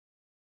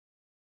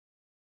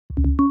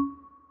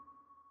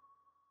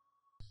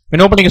When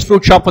opening his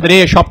fruit shop for the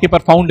day, a shopkeeper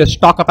found a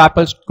stock of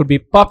apples could be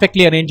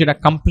perfectly arranged in a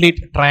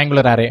complete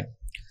triangular array.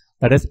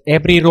 That is,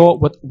 every row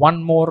with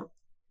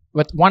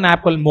one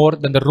apple more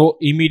than the row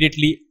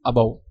immediately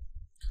above,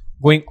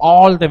 going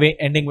all the way,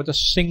 ending with a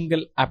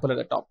single apple at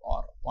the top.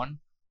 Or 1,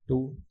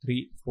 2,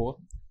 3, 4,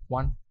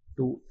 1,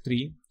 2,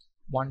 3,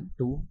 1,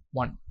 2,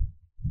 1.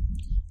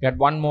 You had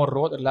one more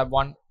row that will have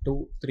 1,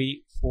 2,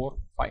 3, 4,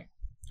 5,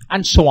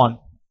 and so on.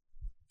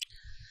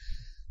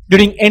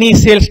 During any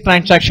sales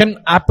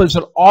transaction, apples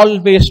are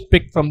always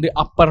picked from the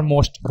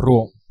uppermost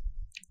row,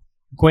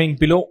 going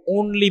below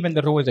only when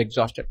the row is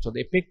exhausted. So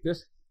they pick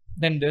this,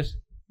 then this,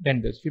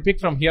 then this. If you pick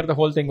from here, the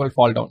whole thing will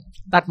fall down.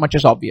 That much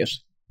is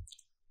obvious.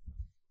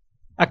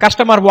 A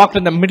customer walked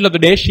in the middle of the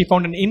day. She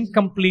found an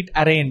incomplete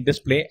array in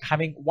display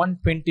having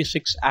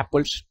 126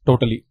 apples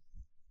totally.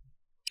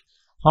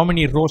 How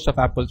many rows of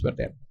apples were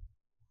there?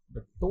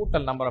 The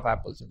total number of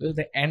apples. This is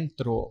the nth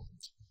row.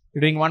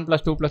 You're doing 1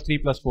 plus 2 plus 3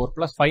 plus 4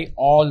 plus 5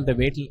 all the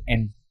way till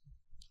n.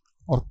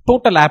 Or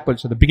total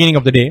apples at the beginning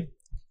of the day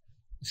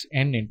is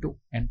n into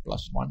n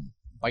plus 1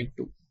 by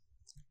 2.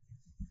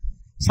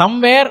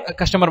 Somewhere a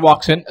customer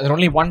walks in, there are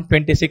only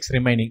 126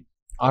 remaining,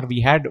 or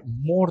we had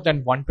more than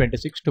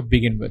 126 to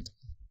begin with.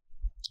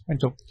 And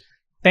so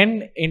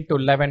 10 into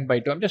 11 by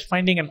 2, I'm just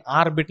finding an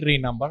arbitrary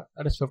number,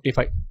 that is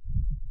 55.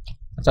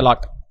 That's a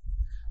lot,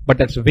 but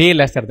that's way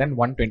lesser than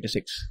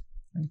 126.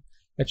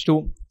 Let's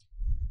do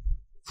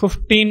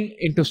 15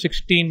 into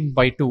 16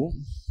 by 2,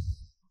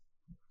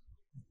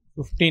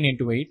 15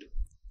 into 8,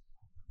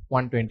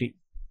 120.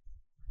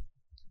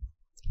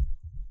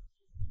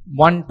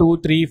 1,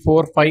 2, 3,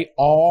 4, 5,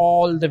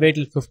 all the way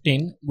till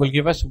 15 will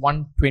give us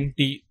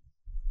 120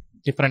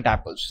 different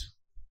apples.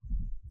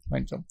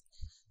 Right, so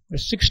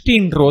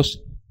 16 rows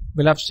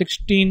will have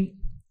 16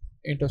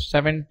 into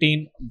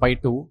 17 by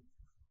 2.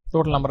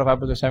 Total number of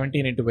apples is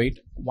 17 into 8,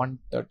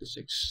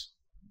 136.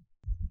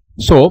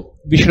 So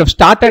we should have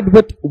started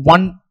with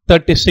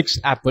 136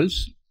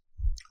 apples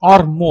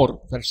or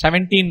more. There are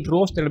 17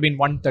 rows, there have been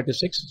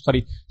 136.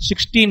 Sorry,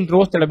 16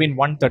 rows, there have been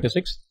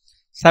 136.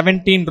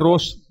 17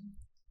 rows,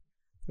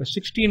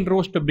 16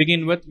 rows to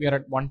begin with, we are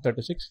at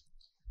 136.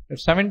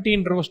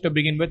 17 rows to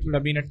begin with would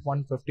have been at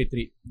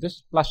 153.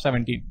 This plus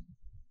 17.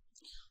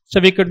 So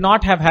we could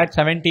not have had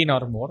 17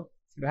 or more.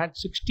 We had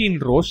 16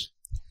 rows,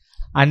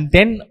 and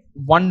then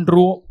one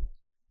row.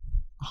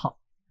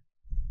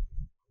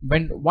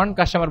 When one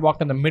customer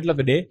walked in the middle of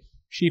the day,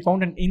 she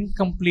found an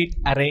incomplete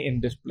array in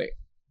display.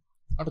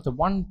 Out of the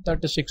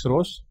 136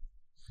 rows,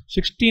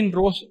 16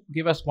 rows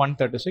give us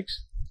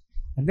 136,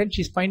 and then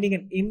she's finding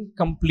an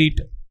incomplete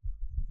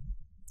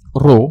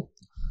row.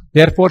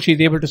 Therefore, she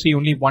is able to see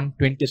only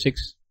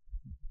 126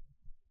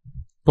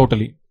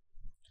 totally.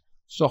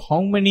 So,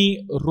 how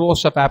many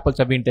rows of apples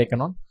have been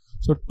taken on?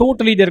 So,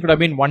 totally there could have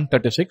been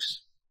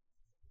 136,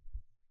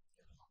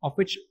 of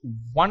which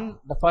 1,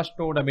 the first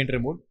row would have been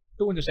removed,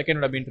 2 in the second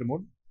would have been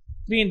removed,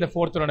 3 in the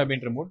fourth one would have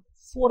been removed,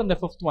 4 in the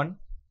fifth one.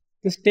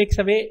 This takes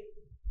away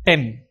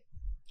 10,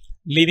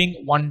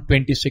 leaving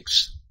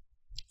 126.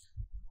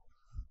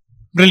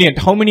 Brilliant.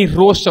 How many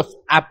rows of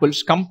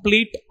apples,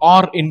 complete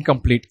or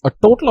incomplete? A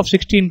total of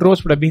 16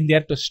 rows would have been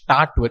there to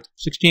start with.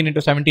 16 into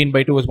 17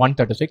 by 2 is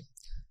 136.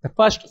 The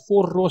first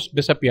 4 rows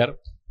disappear.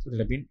 So there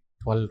have been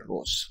 12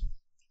 rows.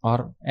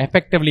 Or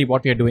effectively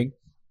what we are doing,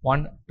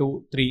 1,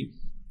 2, 3,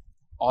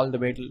 all the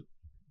way till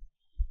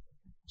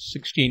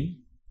 16.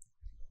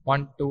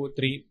 1, 2,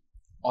 3,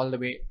 all the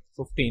way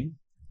 15.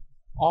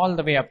 All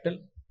the way up till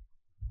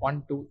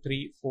 1, 2,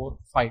 3, 4,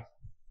 5.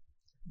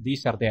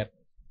 These are there.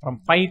 From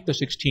 5 to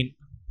 16,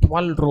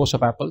 12 rows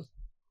of apples,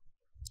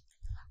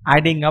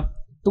 adding up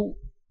to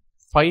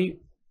 5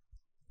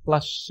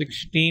 plus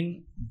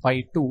 16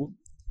 by 2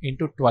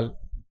 into 12,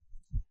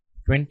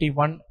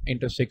 21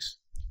 into 6,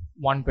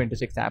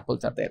 126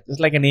 apples are there. This is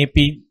like an AP,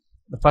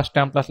 the first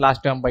term plus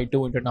last term by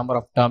 2 into number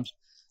of terms,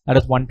 that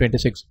is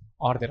 126,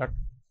 or there are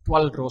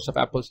 12 rows of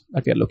apples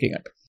that we are looking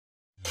at.